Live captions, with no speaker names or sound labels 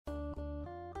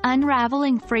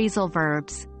Unraveling Phrasal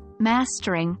Verbs.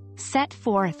 Mastering, set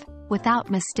forth,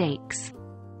 without mistakes.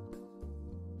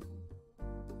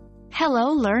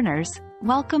 Hello learners,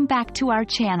 welcome back to our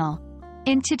channel.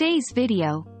 In today's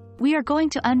video, we are going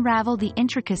to unravel the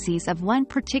intricacies of one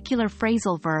particular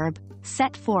phrasal verb,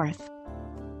 set forth.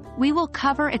 We will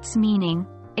cover its meaning,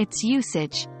 its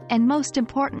usage, and most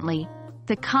importantly,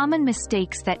 the common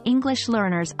mistakes that English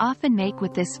learners often make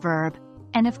with this verb,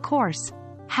 and of course,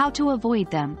 how to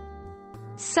avoid them.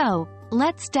 So,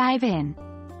 let's dive in.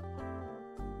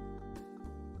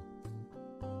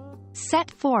 Set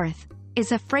forth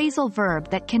is a phrasal verb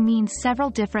that can mean several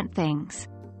different things.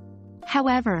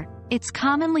 However, it's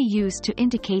commonly used to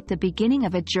indicate the beginning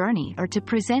of a journey or to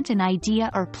present an idea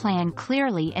or plan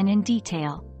clearly and in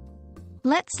detail.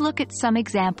 Let's look at some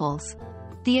examples.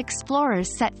 The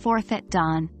explorers set forth at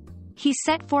dawn. He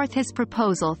set forth his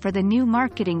proposal for the new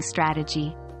marketing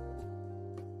strategy.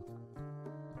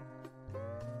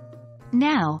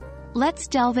 Now, let's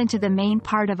delve into the main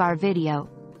part of our video.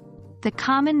 The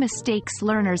common mistakes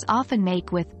learners often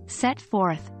make with set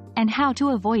forth, and how to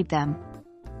avoid them.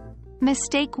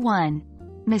 Mistake 1.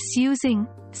 Misusing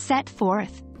set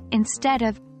forth instead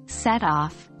of set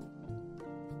off.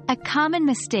 A common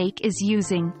mistake is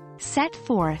using set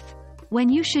forth when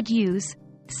you should use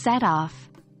set off.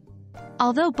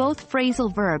 Although both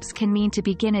phrasal verbs can mean to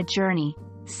begin a journey,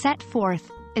 set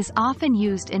forth is often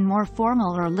used in more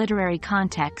formal or literary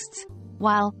contexts,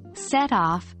 while set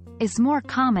off is more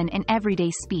common in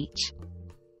everyday speech.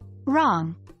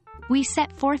 Wrong. We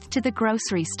set forth to the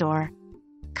grocery store.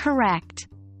 Correct.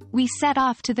 We set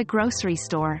off to the grocery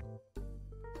store.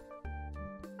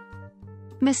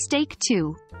 Mistake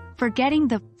 2. Forgetting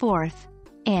the forth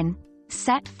in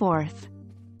set forth.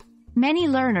 Many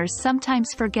learners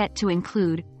sometimes forget to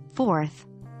include forth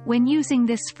when using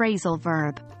this phrasal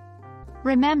verb.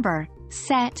 Remember,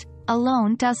 set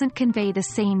alone doesn't convey the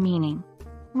same meaning.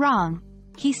 Wrong.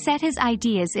 He set his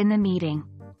ideas in the meeting.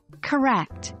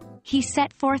 Correct. He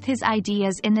set forth his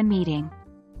ideas in the meeting.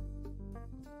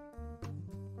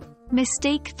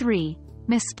 Mistake 3.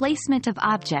 Misplacement of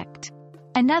object.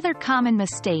 Another common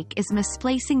mistake is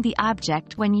misplacing the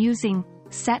object when using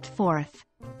set forth.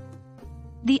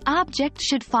 The object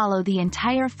should follow the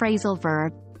entire phrasal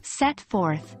verb, set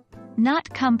forth, not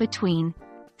come between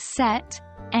set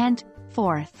and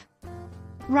forth.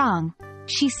 Wrong.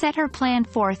 She set her plan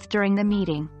forth during the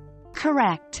meeting.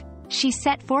 Correct. She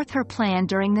set forth her plan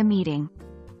during the meeting.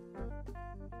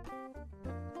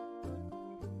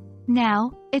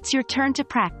 Now, it's your turn to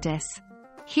practice.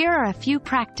 Here are a few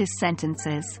practice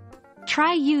sentences.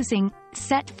 Try using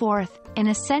set forth in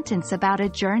a sentence about a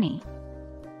journey.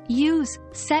 Use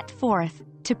set forth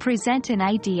to present an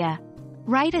idea.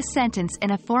 Write a sentence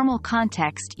in a formal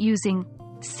context using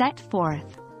set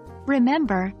forth.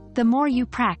 Remember, the more you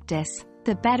practice,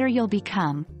 the better you'll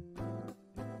become.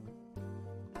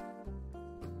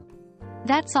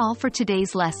 That's all for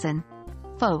today's lesson,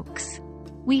 folks.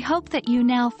 We hope that you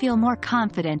now feel more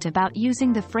confident about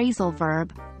using the phrasal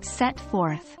verb, set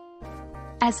forth.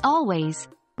 As always,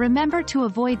 remember to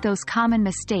avoid those common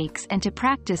mistakes and to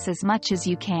practice as much as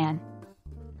you can.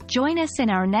 Join us in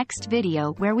our next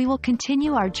video where we will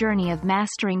continue our journey of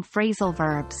mastering phrasal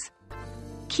verbs.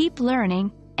 Keep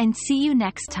learning, and see you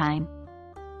next time.